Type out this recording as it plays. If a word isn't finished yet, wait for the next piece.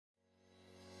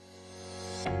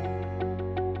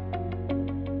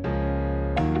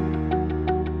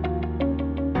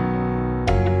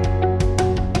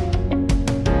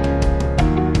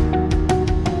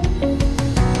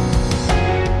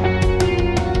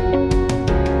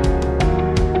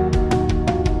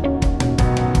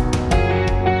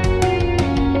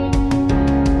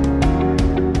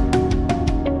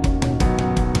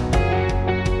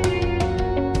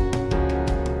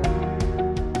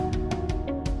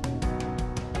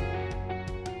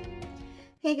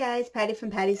Hey guys, Patty from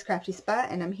Patty's Crafty Spot,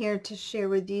 and I'm here to share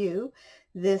with you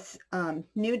this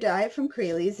new die from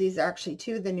Crealies. These are actually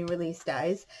two of the new release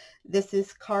dies. This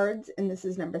is Cardzz, and this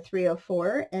is number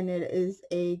 304, and it is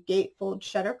a Gatefold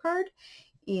Shutter Card,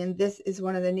 and this is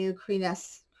one of the new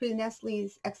Crealies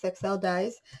XXL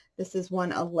dies. This is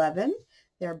 111.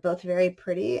 They're both very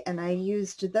pretty, and I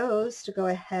used those to go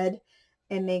ahead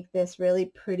and make this really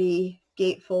pretty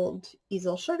Gatefold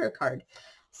Easel Shutter Card.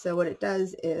 So what it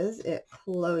does is it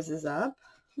closes up,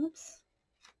 oops,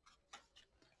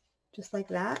 just like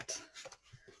that.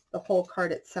 The whole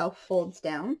card itself folds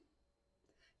down.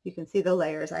 You can see the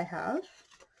layers I have.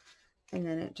 And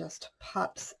then it just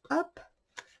pops up,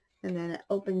 and then it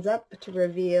opens up to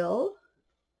reveal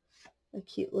a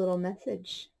cute little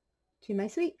message to my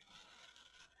suite.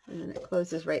 And then it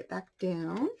closes right back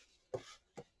down.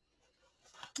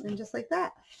 And just like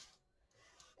that.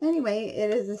 Anyway,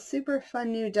 it is a super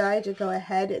fun new die to go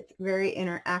ahead. It's very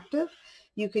interactive.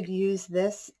 You could use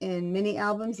this in mini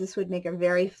albums. This would make a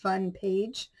very fun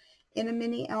page in a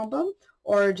mini album,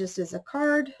 or just as a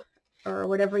card, or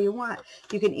whatever you want.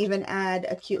 You can even add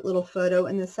a cute little photo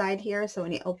in the side here, so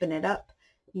when you open it up,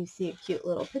 you see a cute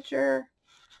little picture.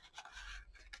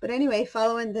 But anyway,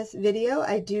 following this video,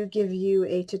 I do give you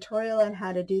a tutorial on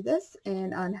how to do this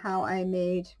and on how I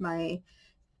made my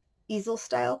easel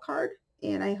style card.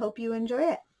 And I hope you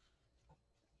enjoy it.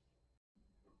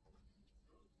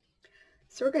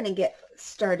 So we're going to get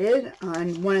started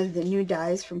on one of the new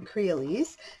dies from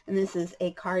Crealies, and this is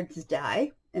a Cardzz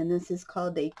die, and this is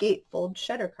called a Gatefold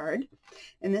Shutter Card,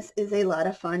 and this is a lot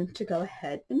of fun to go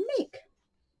ahead and make.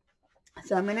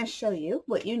 So I'm going to show you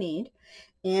what you need,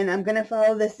 and I'm going to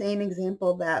follow the same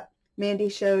example that Mandy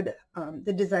showed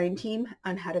the design team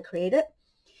on how to create it.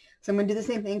 So I'm going to do the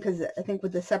same thing because I think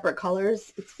with the separate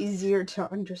colors, it's easier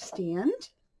to understand.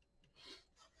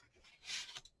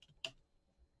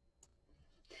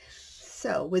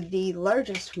 So with the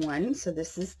largest one, so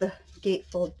this is the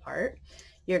gatefold part,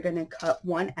 you're going to cut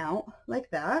one out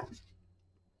like that.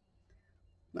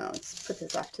 Well, let's put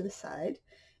this off to the side.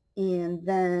 And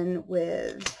then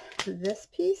with this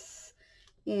piece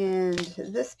and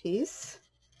this piece,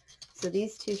 so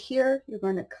these two here, you're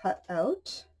going to cut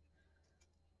out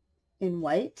in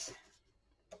white,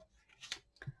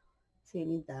 so you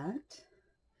need that.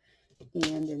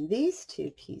 And in these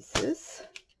two pieces,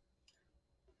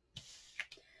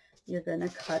 you're going to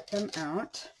cut them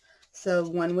out. So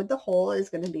one with the hole is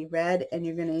going to be red, and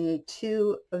you're going to need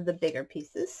two of the bigger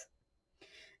pieces.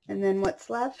 And then what's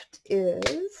left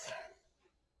is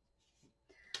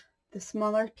the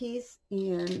smaller piece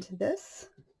and this,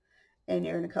 and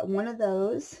you're going to cut one of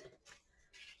those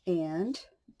and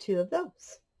two of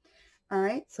those. All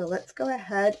right, so let's go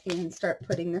ahead and start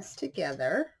putting this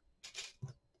together.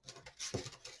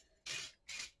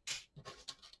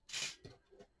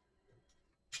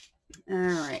 All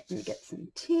right, let me get some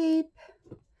tape,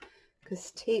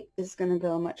 because tape is going to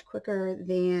go much quicker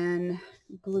than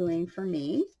gluing for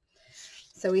me.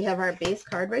 So we have our base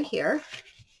card right here,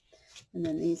 and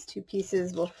then these two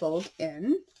pieces will fold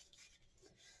in.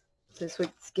 So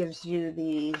this gives you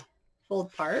the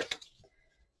fold part.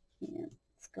 And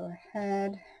go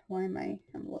ahead. Why am I'm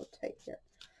a little tight here.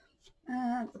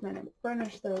 I'm going to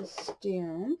burnish those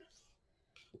down.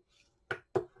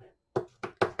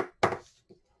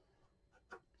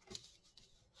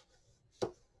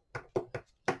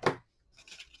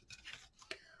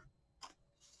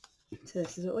 So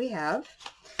this is what we have.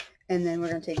 And then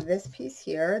we're going to take this piece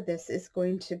here. This is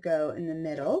going to go in the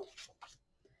middle.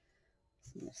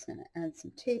 So I'm just going to add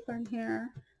some tape on here.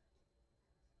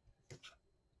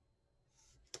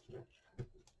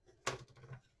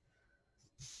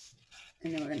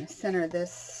 And then we're going to center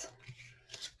this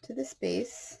to the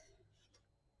space.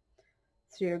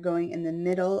 So you're going in the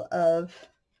middle of,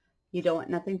 you don't want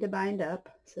nothing to bind up,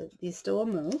 so these still will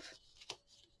move.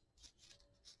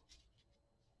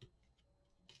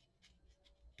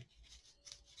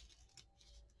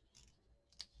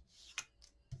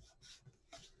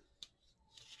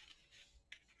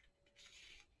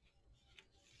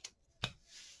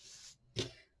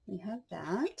 We have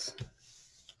that.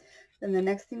 Then the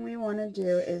next thing we want to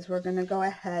do is we're going to go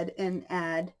ahead and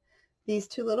add these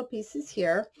two little pieces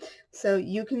here. So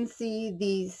you can see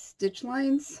these stitch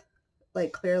lines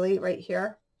like clearly right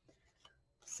here.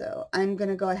 So I'm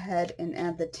going to go ahead and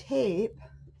add the tape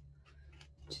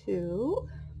to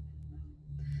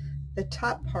the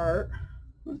top part,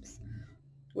 oops,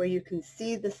 where you can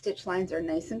see the stitch lines are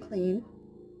nice and clean.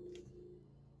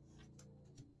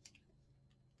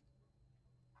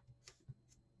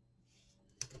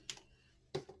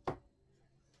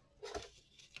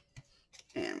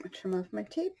 And I'm going to trim off my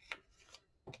tape.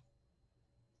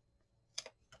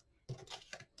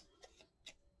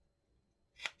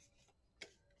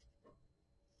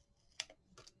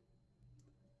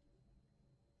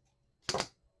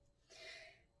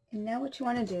 And now what you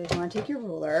want to do is you want to take your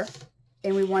ruler,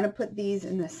 and we want to put these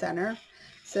in the center.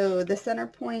 So the center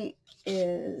point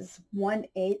is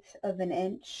 1/8 of an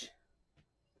inch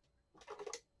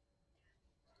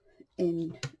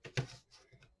in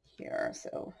here.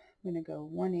 So I'm going to go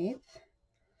 1/8,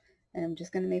 and I'm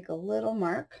just going to make a little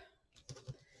mark.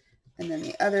 And then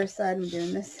the other side I'm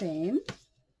doing the same.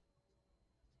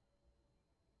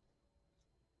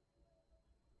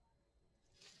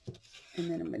 And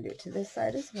then I'm going to do it to this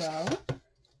side as well.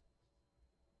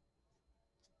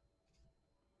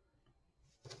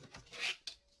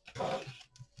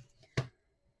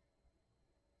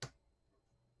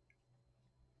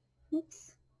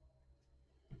 Oops.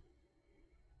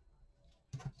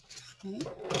 Okay.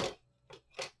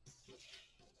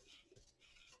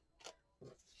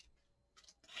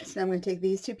 So I'm going to take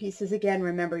these two pieces again.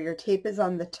 Remember, your tape is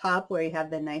on the top where you have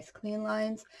the nice clean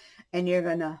lines, and you're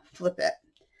going to flip it.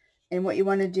 And what you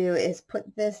want to do is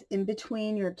put this in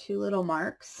between your two little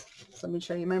marks. So let me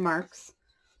show you my marks.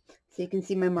 So you can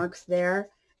see my marks there.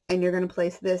 And you're going to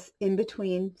place this in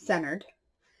between, centered.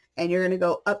 And you're going to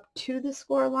go up to the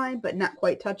score line, but not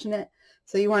quite touching it.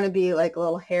 So you want to be like a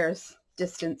little hair's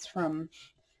distance from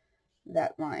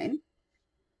that line.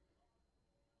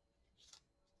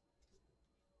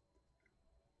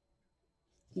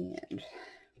 And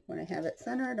when I have it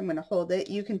centered, I'm going to hold it.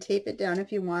 You can tape it down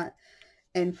if you want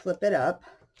and flip it up.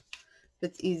 If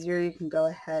it's easier, you can go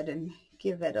ahead and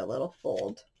give it a little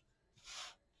fold.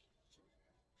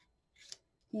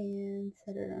 And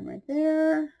set it on right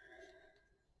there.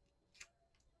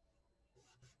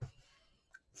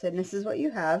 So this is what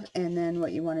you have, and then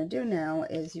what you want to do now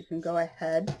is you can go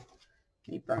ahead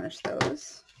and burnish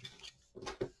those.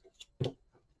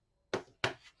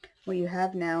 What you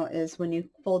have now is when you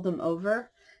fold them over,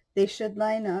 they should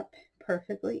line up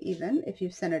perfectly even if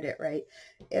you've centered it right.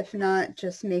 If not,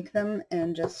 just make them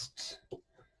and just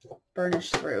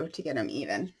burnish through to get them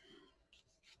even.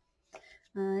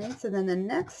 Alright, so then the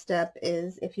next step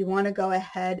is if you want to go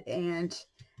ahead and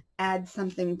add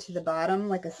something to the bottom,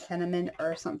 like a sentiment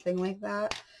or something like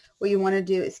that, what you want to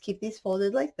do is keep these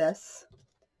folded like this,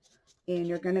 and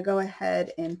you're going to go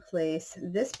ahead and place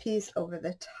this piece over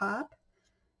the top,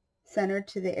 centered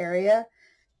to the area.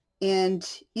 And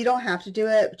you don't have to do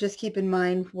it, just keep in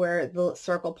mind where the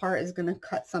circle part is going to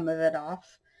cut some of it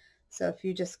off. So if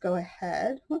you just go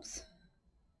ahead, whoops,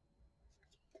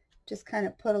 just kind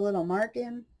of put a little mark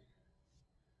in.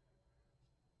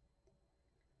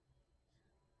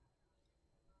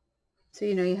 So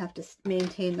you know you have to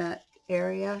maintain that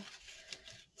area.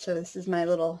 So this is my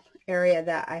little area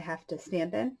that I have to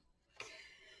stamp in.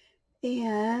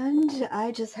 And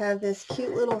I just have this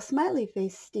cute little smiley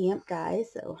face stamp,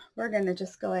 guys. So we're going to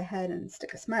just go ahead and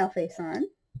stick a smile face on.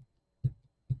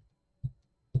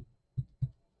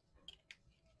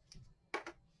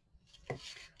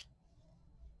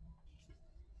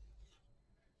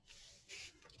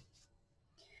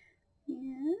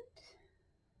 And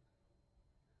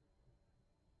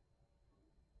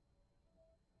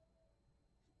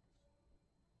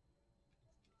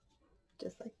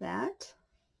just like that.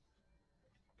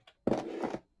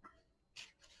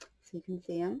 So you can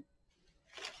see them.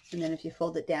 And then if you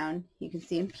fold it down, you can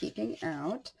see them peeking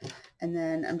out. And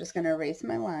then I'm just going to erase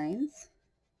my lines.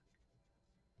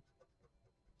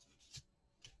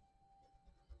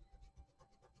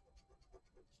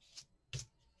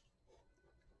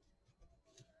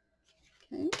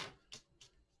 Okay.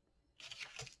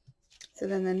 So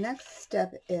then the next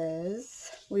step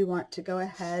is we want to go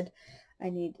ahead. I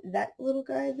need that little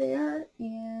guy there,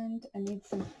 and I need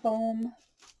some foam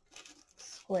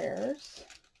squares.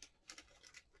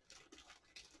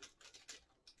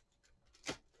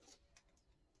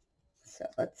 So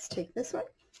let's take this one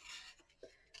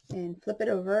and flip it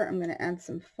over. I'm going to add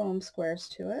some foam squares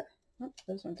to it. Oh,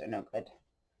 those ones are no good.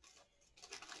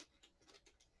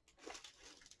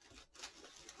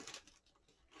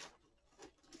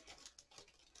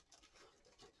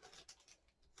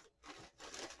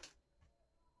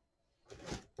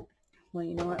 Well,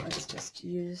 you know what? Let's just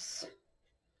use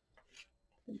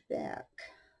the back.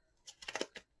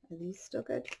 Are these still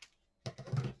good?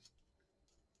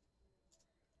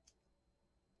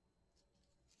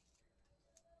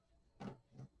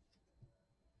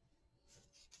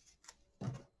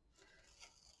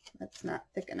 That's not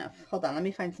thick enough. Hold on, let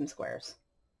me find some squares.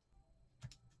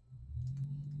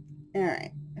 All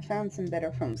right, I found some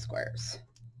better foam squares.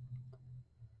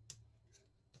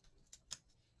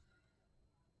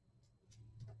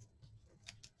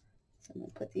 So I'm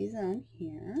going to put these on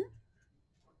here.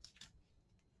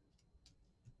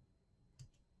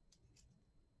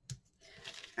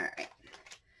 All right,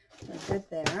 so good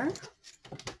there.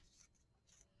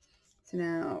 So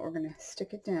now we're going to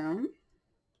stick it down.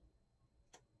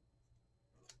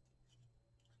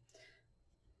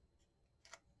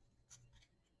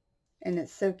 And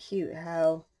it's so cute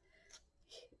how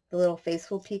the little face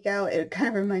will peek out. It kind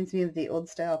of reminds me of the old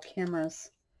style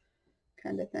cameras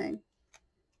kind of thing.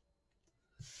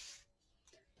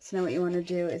 So now what you want to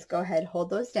do is go ahead, hold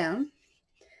those down,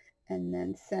 and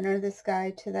then center this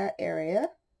guy to that area.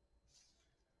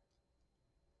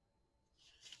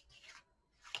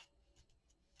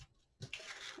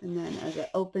 And then as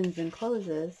it opens and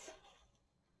closes,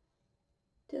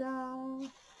 ta-da!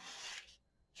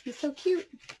 He's so cute.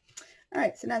 All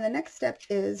right, so now the next step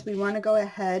is we want to go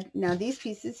ahead. Now these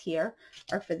pieces here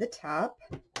are for the top.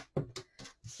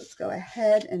 So let's go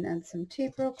ahead and add some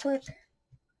tape real quick.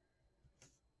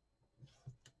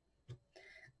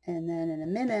 And then in a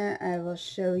minute, I will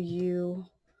show you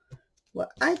what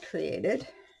I created.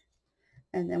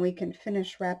 And then we can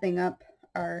finish wrapping up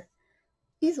our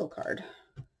easel card.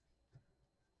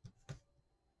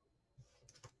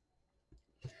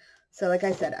 So like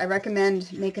I said, I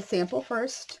recommend make a sample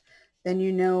first. Then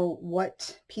you know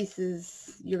what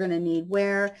pieces you're going to need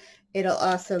where. It'll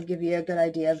also give you a good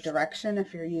idea of direction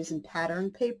if you're using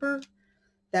pattern paper.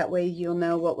 That way you'll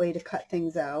know what way to cut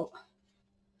things out.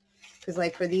 Because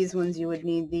like for these ones, you would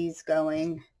need these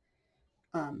going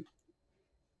up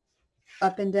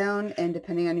and down, and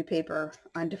depending on your paper,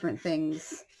 on different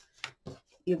things,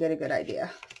 you get a good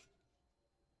idea.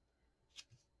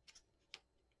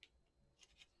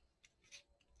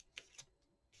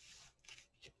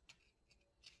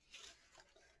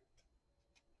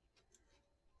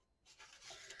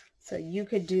 So you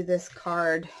could do this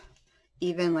card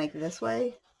even like this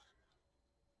way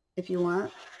if you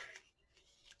want,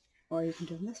 or you can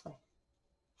do them this way,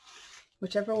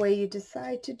 whichever way you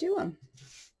decide to do them.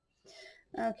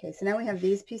 Okay, so now we have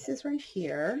these pieces right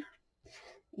here,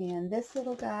 and this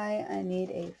little guy, I need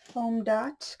a foam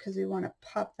dot because we want to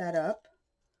pop that up.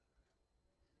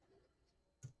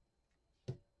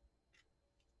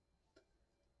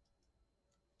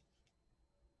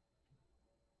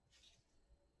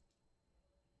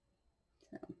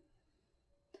 So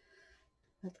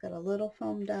that's got a little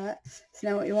foam dot. So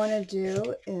now what you want to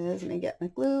do is, let me get my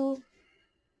glue.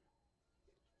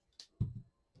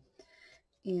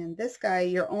 And this guy,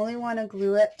 you only want to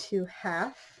glue it to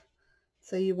half.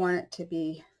 So you want it to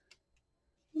be,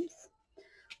 oops,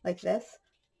 like this.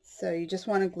 So you just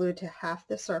want to glue to half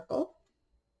the circle.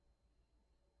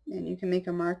 And you can make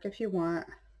a mark if you want.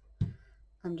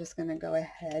 I'm just going to go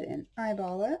ahead and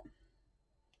eyeball it.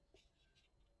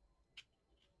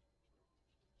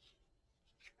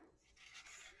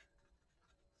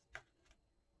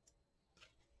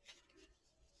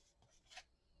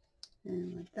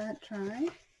 And let that dry.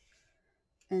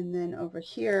 And then over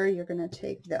here, you're going to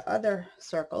take the other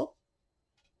circle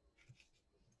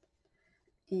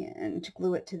and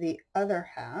glue it to the other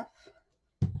half.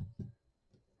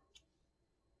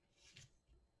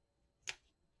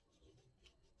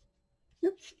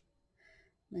 Oops,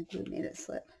 my glue made it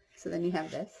slip. So then you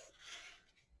have this.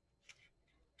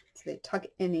 So they tuck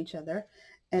in each other.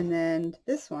 And then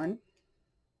this one,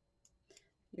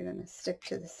 you're going to stick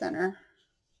to the center.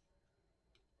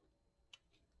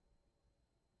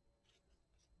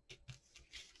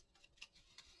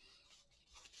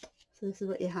 So this is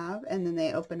what you have, and then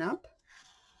they open up.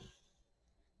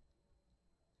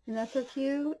 And that's so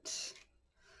cute.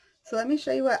 So let me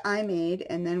show you what I made,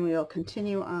 and then we will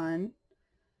continue on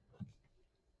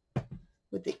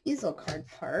with the easel card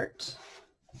part.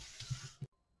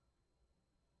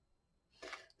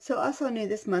 So also new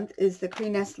this month is the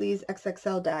Crealies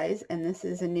XXL dies, and this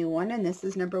is a new one, and this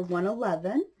is number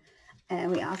 111.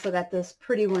 And we also got this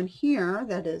pretty one here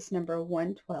that is number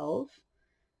 112.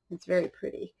 It's very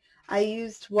pretty. I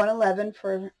used 111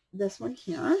 for this one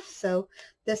here. So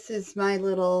this is my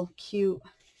little cute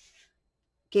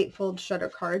Gatefold Shutter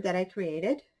Card that I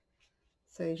created.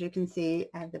 So as you can see,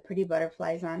 I have the pretty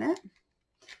butterflies on it.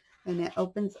 And it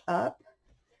opens up.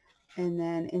 And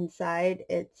then inside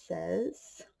it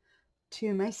says,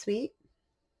 "To my sweet."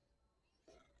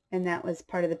 And that was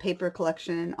part of the paper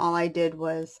collection. And all I did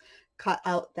was cut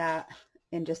out that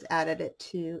and just added it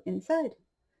to inside.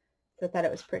 So I thought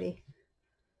it was pretty.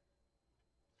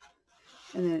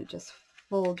 And then it just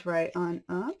folds right on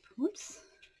up. Whoops.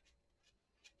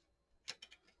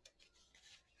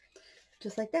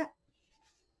 Just like that.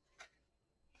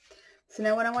 So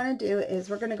now what I want to do is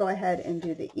we're going to go ahead and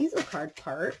do the easel card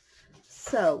part.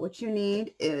 So what you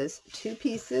need is 2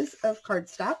 pieces of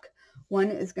cardstock.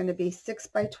 One is going to be 6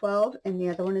 by 12 and the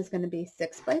other one is going to be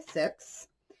 6 by 6.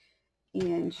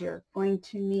 And you're going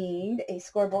to need a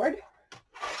scoreboard.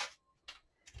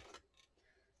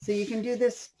 So you can do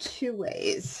this two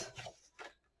ways.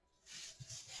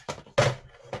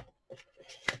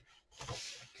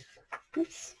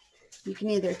 Oops. You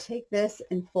can either take this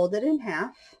and fold it in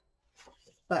half,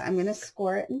 but I'm going to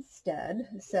score it instead.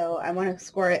 So I want to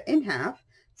score it in half.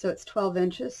 So it's 12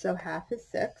 inches, so half is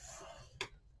 6.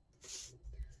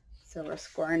 So we're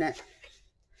scoring it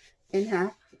in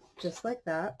half, just like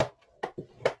that.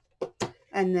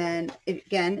 And then,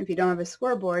 again, if you don't have a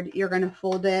scoreboard, you're going to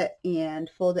fold it and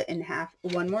fold it in half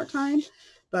one more time.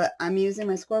 But I'm using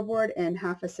my scoreboard, and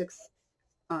half a 6,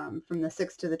 from the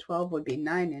 6 to the 12 would be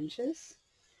 9 inches.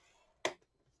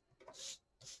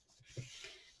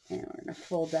 And we're going to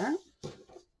fold that.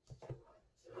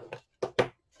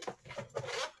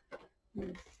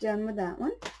 We're done with that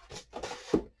one.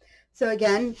 So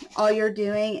again, all you're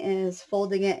doing is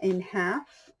folding it in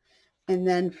half and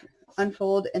then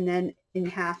unfold and then in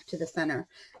half to the center.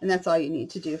 And that's all you need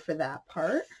to do for that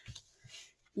part.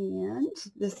 And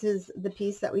this is the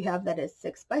piece that we have that is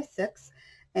 6 by 6.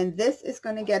 And this is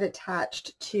going to get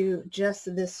attached to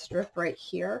just this strip right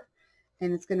here.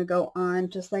 And it's going to go on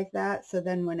just like that. So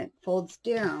then when it folds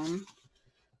down,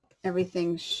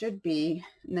 everything should be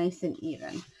nice and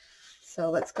even. So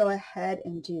let's go ahead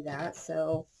and do that.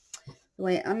 So the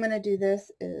way I'm going to do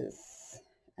this is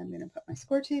I'm going to put my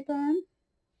score tape on.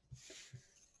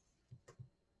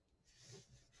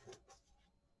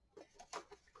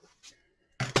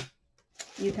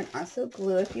 You can also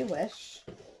glue if you wish.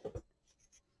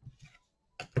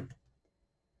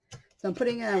 So I'm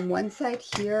putting it on one side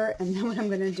here, and then what I'm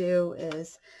going to do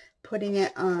is putting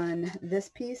it on this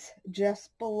piece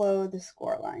just below the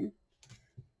score line.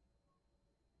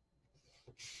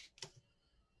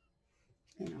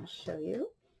 And I'll show you.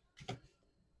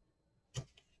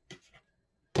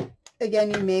 Again,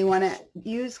 you may want to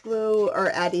use glue or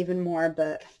add even more,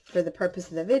 but for the purpose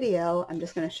of the video, I'm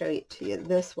just going to show it to you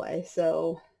this way.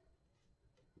 So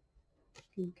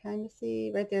you can kind of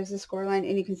see right there's the score line,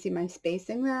 and you can see my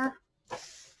spacing there.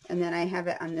 And then I have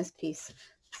it on this piece.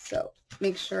 So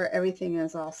make sure everything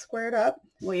is all squared up.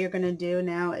 What you're going to do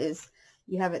now is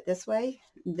you have it this way.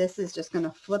 This is just going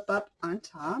to flip up on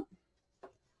top.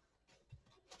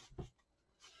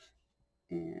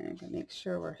 And I'm going to make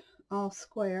sure we're all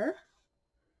square.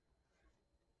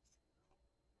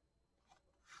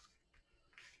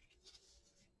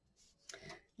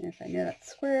 And if I know it's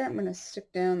square, I'm going to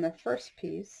stick down the first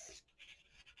piece.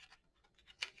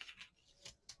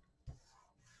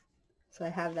 So I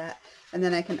have that. And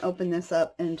then I can open this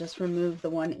up and just remove the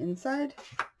one inside.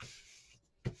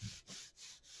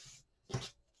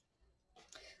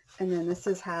 And then this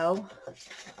is how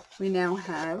we now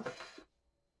have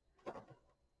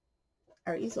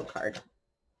our easel card.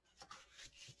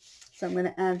 So I'm going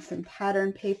to add some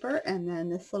pattern paper, and then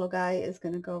this little guy is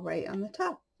going to go right on the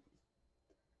top.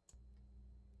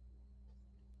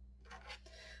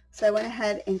 So I went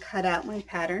ahead and cut out my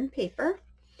pattern paper.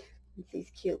 It's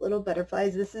these cute little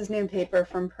butterflies. This is new paper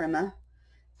from Prima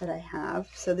that I have.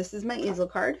 So this is my easel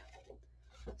card.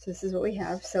 So this is what we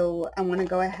have. So I want to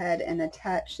go ahead and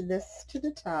attach this to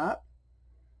the top.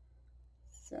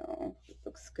 So it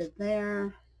looks good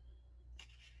there.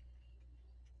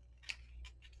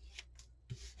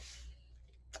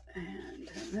 And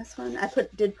this one, I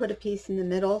did put a piece in the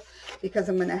middle because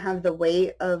I'm going to have the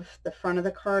weight of the front of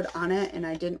the card on it, and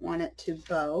I didn't want it to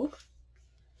bow.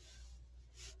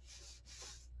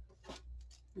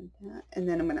 Like that. And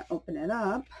then I'm going to open it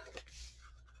up,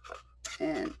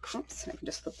 and oops, I can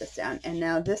just flip this down. And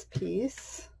now this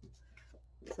piece,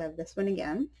 so I have this one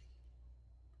again,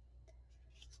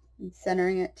 and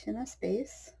centering it to my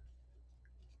space.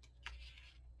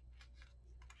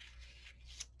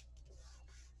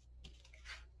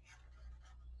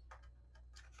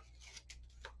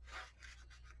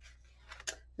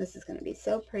 This is going to be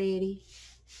so pretty.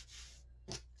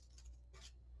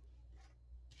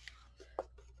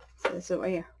 So this is what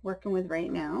we're working with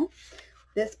right now.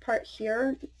 This part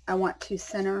here, I want to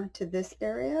center to this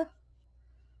area.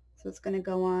 So it's going to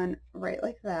go on right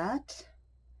like that.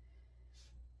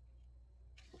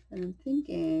 And I'm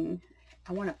thinking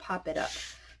I want to pop it up.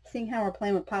 Seeing how we're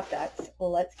playing with pop dots,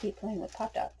 well, let's keep playing with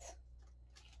pop dots.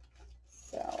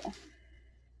 So I'm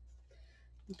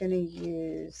going to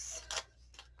use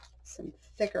some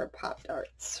thicker pop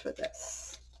darts for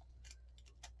this.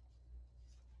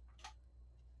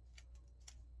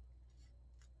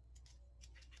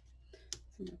 So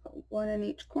I'm going to put one in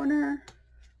each corner.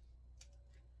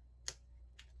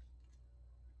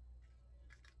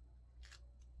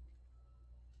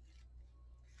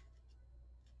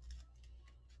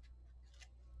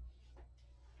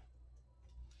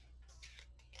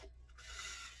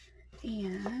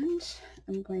 And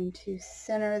I'm going to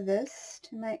center this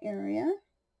to my area.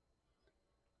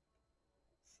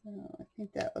 So I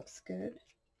think that looks good.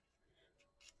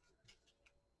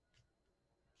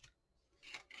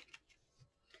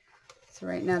 So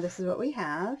right now this is what we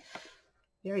have.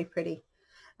 Very pretty.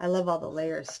 I love all the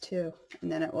layers too.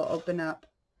 And then it will open up.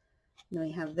 And then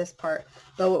we have this part.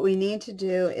 But what we need to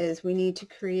do is we need to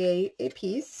create a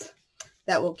piece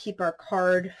that will keep our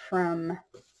card from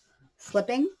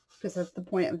slipping, because that's the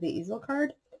point of the easel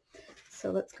card. So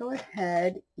let's go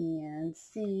ahead and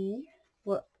see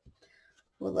what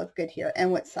will look good here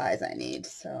and what size I need.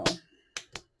 So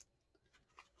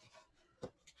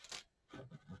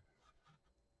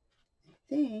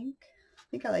I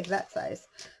think I like that size.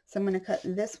 So I'm going to cut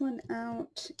this one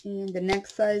out and the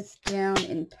next size down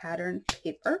in pattern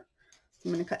paper. So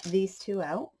I'm going to cut these two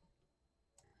out.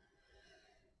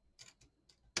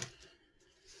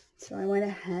 So I went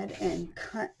ahead and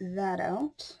cut that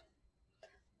out.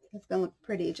 It's going to look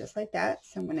pretty just like that.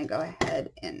 So I'm going to go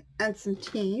ahead and add some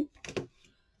tape.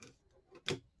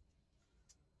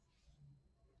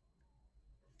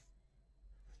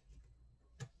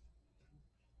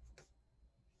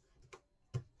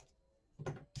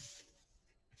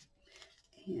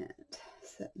 And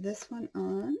set this one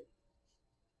on.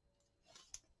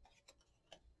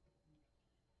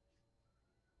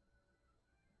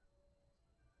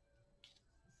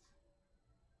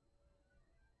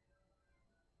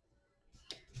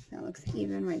 That looks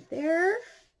even right there.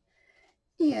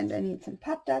 And I need some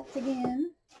pop dots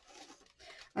again.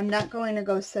 I'm not going to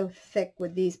go so thick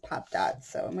with these pop dots,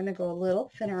 so I'm going to go a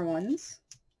little thinner ones.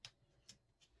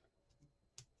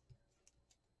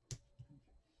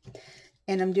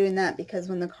 And I'm doing that because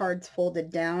when the card's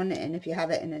folded down, and if you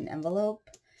have it in an envelope,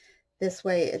 this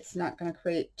way it's not going to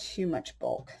create too much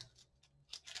bulk.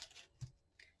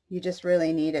 You just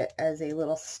really need it as a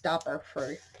little stopper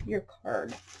for your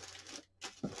card.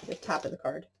 The top of the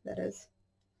card, that is.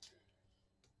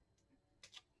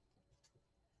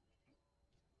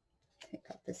 Take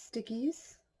out the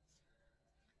stickies.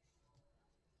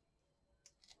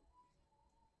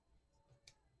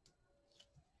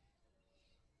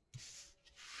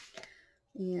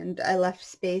 And I left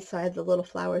space, so I had the little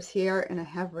flowers here, and I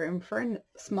have room for a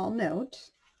small note.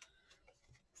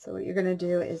 So what you're going to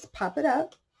do is pop it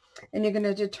up, and you're going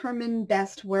to determine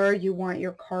best where you want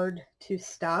your card to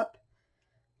stop.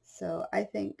 So I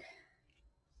think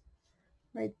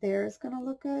right there is going to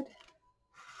look good.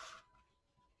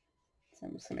 So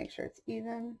I'm just going to make sure it's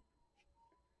even.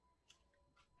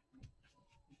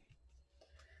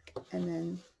 And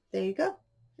then there you go.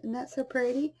 Isn't that so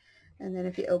pretty? And then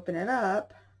if you open it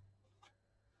up,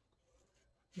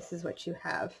 this is what you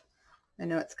have. I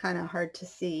know it's kind of hard to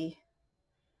see,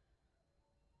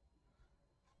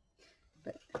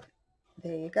 but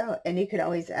there you go. And you could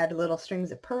always add little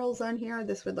strings of pearls on here.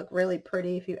 This would look really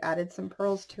pretty if you added some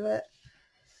pearls to it.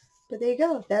 But there you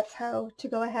go. That's how to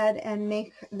go ahead and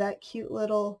make that cute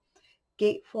little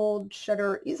Gatefold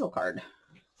Shutter Easel card.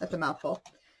 That's a mouthful.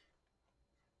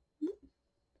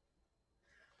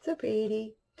 So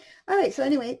pretty. All right, so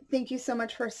anyway, thank you so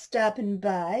much for stopping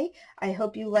by. I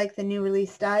hope you like the new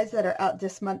release dies that are out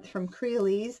this month from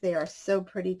Crealies. They are so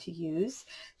pretty to use.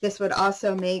 This would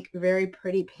also make a very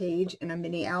pretty page in a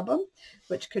mini album,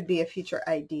 which could be a future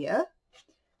idea.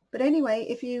 But anyway,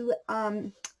 if you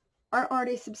aren't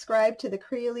already subscribed to the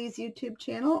Crealies YouTube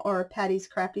channel or Patty's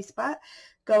Crafty Spot,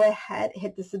 go ahead,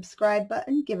 hit the subscribe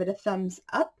button, give it a thumbs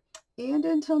up. And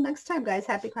until next time, guys,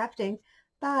 happy crafting.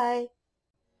 Bye.